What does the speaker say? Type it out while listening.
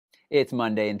It's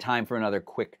Monday and time for another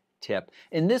quick tip.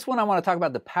 In this one, I want to talk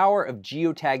about the power of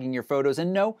geotagging your photos.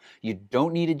 And no, you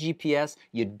don't need a GPS.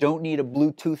 You don't need a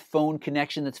Bluetooth phone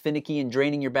connection that's finicky and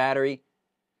draining your battery.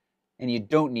 And you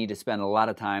don't need to spend a lot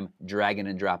of time dragging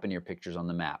and dropping your pictures on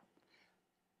the map.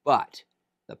 But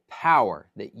the power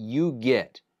that you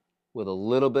get with a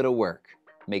little bit of work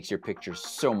makes your pictures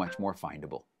so much more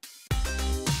findable.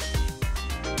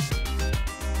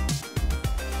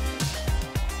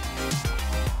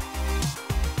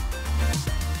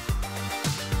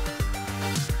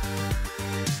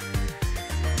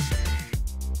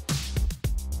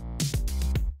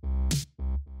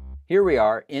 Here we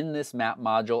are in this map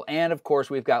module, and of course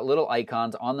we've got little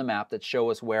icons on the map that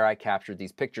show us where I captured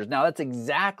these pictures. Now that's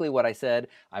exactly what I said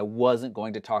I wasn't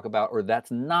going to talk about, or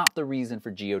that's not the reason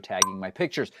for geotagging my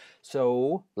pictures.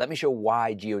 So let me show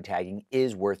why geotagging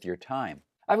is worth your time.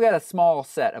 I've got a small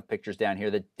set of pictures down here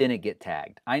that didn't get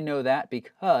tagged. I know that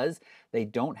because they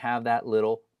don't have that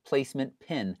little placement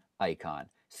pin icon.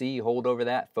 See, you hold over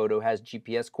that, photo has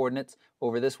GPS coordinates.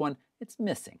 Over this one, it's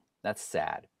missing. That's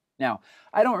sad. Now,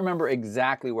 I don't remember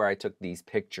exactly where I took these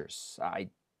pictures. I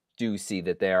do see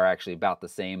that they are actually about the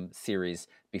same series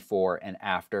before and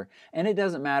after. And it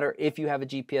doesn't matter if you have a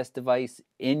GPS device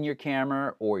in your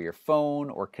camera or your phone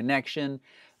or connection.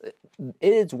 It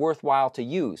is worthwhile to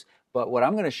use. But what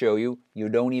I'm going to show you, you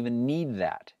don't even need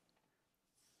that.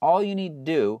 All you need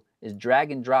to do is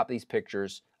drag and drop these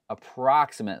pictures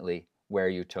approximately where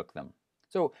you took them.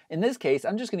 So in this case,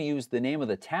 I'm just going to use the name of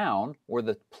the town or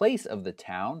the place of the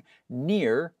town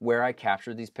near where I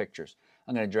captured these pictures.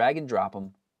 I'm going to drag and drop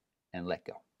them and let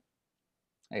go.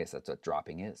 I guess that's what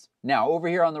dropping is. Now over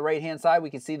here on the right hand side, we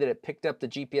can see that it picked up the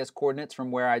GPS coordinates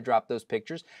from where I dropped those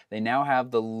pictures. They now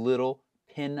have the little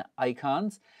pin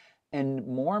icons. And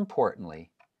more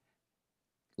importantly,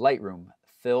 Lightroom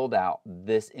filled out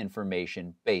this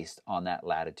information based on that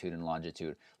latitude and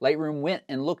longitude. Lightroom went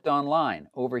and looked online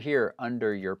over here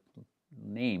under your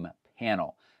name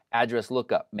panel. Address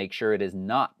lookup, make sure it is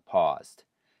not paused.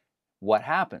 What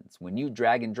happens when you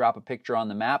drag and drop a picture on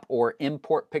the map or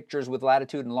import pictures with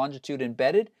latitude and longitude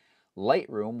embedded?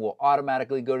 Lightroom will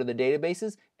automatically go to the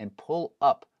databases and pull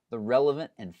up the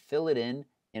relevant and fill it in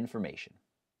information.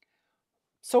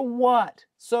 So what?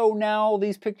 So now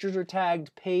these pictures are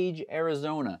tagged Page,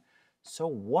 Arizona. So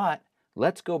what?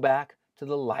 Let's go back to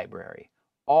the library,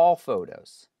 all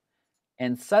photos.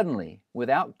 And suddenly,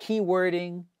 without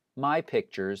keywording my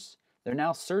pictures, they're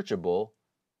now searchable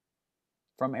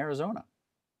from Arizona.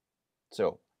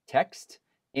 So text,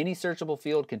 any searchable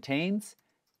field contains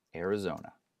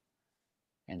Arizona.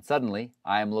 And suddenly,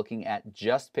 I am looking at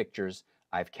just pictures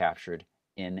I've captured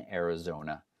in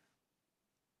Arizona.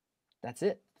 That's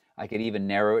it. I could even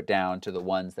narrow it down to the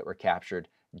ones that were captured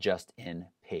just in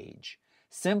Page.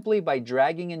 Simply by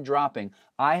dragging and dropping,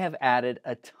 I have added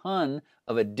a ton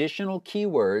of additional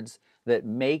keywords that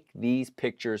make these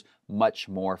pictures much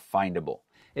more findable.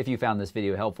 If you found this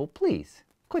video helpful, please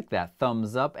click that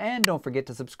thumbs up and don't forget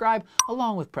to subscribe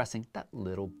along with pressing that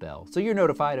little bell so you're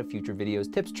notified of future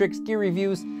videos, tips, tricks, gear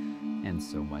reviews, and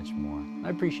so much more. I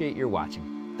appreciate your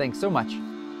watching. Thanks so much.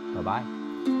 Bye-bye.